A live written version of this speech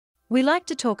We like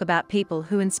to talk about people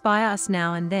who inspire us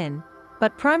now and then,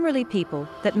 but primarily people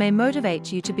that may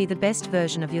motivate you to be the best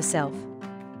version of yourself.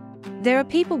 There are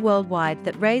people worldwide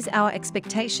that raise our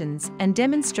expectations and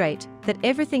demonstrate that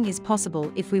everything is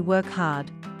possible if we work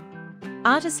hard.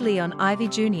 Artis Leon Ivey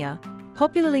Junior,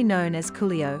 popularly known as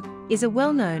Coolio, is a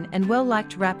well-known and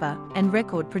well-liked rapper and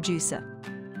record producer.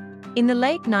 In the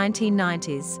late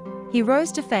 1990s, he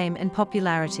rose to fame and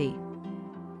popularity.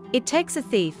 It Takes a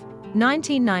Thief,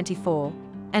 1994,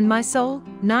 and My Soul,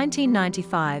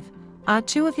 1995, are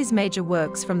two of his major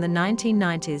works from the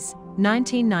 1990s,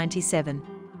 1997.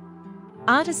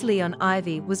 Artis Leon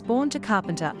Ivey was born to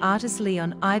carpenter Artis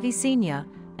Leon Ivey Sr.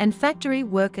 and factory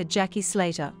worker Jackie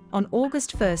Slater on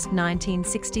August 1,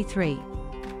 1963.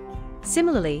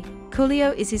 Similarly,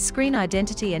 Coolio is his screen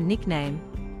identity and nickname.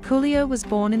 Coolio was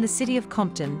born in the city of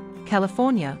Compton,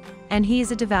 California, and he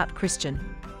is a devout Christian.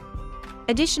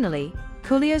 Additionally,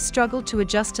 Coolio struggled to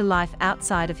adjust to life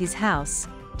outside of his house,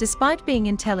 despite being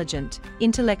intelligent,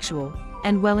 intellectual,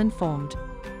 and well-informed.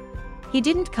 He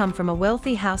didn't come from a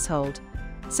wealthy household,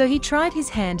 so he tried his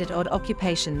hand at odd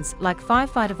occupations like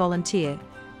firefighter volunteer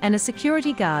and a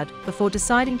security guard before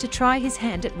deciding to try his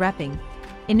hand at rapping.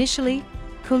 Initially,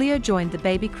 Coolio joined the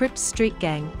Baby Crips street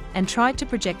gang and tried to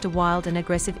project a wild and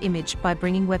aggressive image by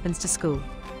bringing weapons to school.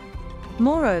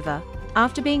 Moreover,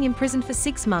 after being imprisoned for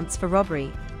 6 months for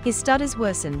robbery, his studies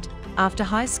worsened. After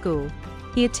high school,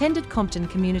 he attended Compton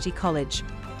Community College,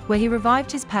 where he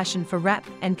revived his passion for rap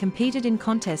and competed in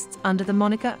contests under the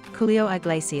moniker Coolio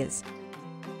Iglesias.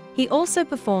 He also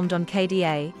performed on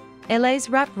KDA, LA's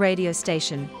rap radio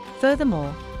station.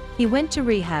 Furthermore, he went to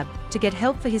rehab to get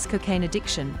help for his cocaine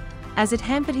addiction, as it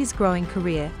hampered his growing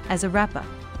career as a rapper.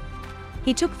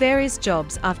 He took various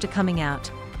jobs after coming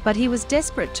out, but he was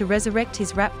desperate to resurrect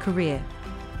his rap career.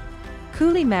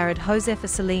 Coolio married Josefa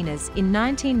Salinas in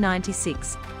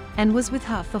 1996 and was with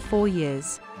her for 4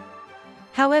 years.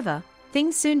 However,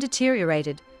 things soon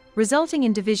deteriorated, resulting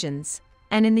in divisions,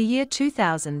 and in the year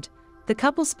 2000, the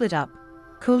couple split up.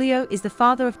 Coolio is the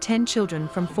father of 10 children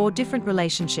from 4 different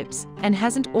relationships and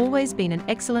hasn't always been an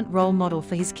excellent role model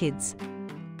for his kids.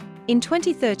 In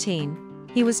 2013,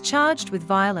 he was charged with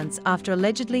violence after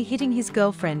allegedly hitting his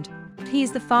girlfriend. He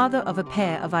is the father of a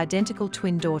pair of identical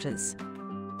twin daughters.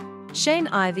 Shane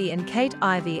Ivey and Kate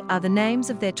Ivey are the names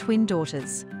of their twin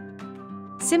daughters.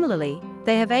 Similarly,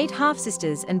 they have 8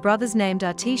 half-sisters and brothers named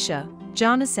Artisha,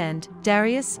 Janasand,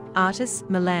 Darius, Artis,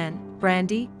 Milan,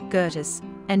 Brandy, Gertis,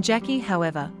 and Jackie.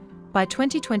 However, by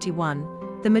 2021,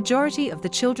 the majority of the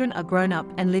children are grown up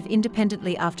and live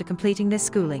independently after completing their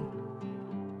schooling.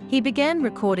 He began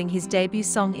recording his debut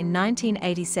song in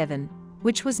 1987,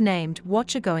 which was named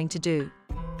What You Going to Do.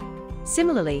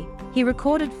 Similarly, he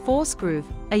recorded Force Groove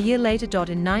a year later.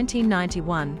 In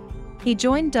 1991, he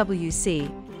joined WC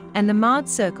and the Mard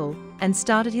Circle and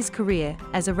started his career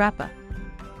as a rapper.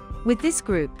 With this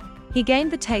group, he gained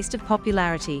the taste of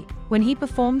popularity when he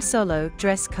performed solo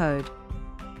Dress Code.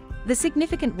 The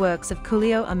significant works of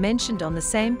Coolio are mentioned on the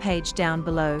same page down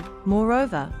below.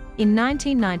 Moreover, in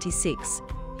 1996,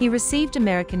 he received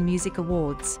American Music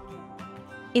Awards.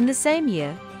 In the same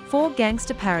year, for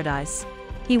Gangsta Paradise,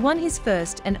 he won his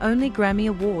first and only Grammy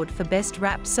Award for Best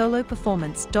Rap Solo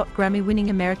Performance. Grammy-winning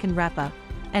American rapper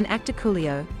and actor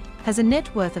Coolio has a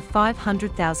net worth of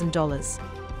 $500,000.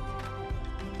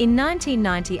 In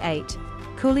 1998,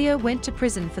 Coolio went to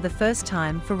prison for the first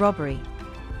time for robbery.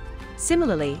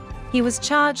 Similarly, he was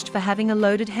charged for having a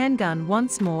loaded handgun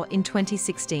once more in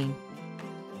 2016.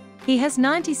 He has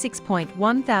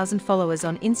 96.1 thousand followers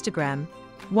on Instagram,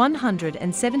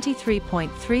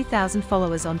 173.3 thousand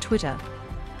followers on Twitter,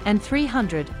 and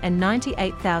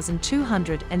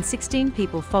 398,216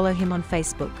 people follow him on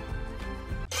Facebook.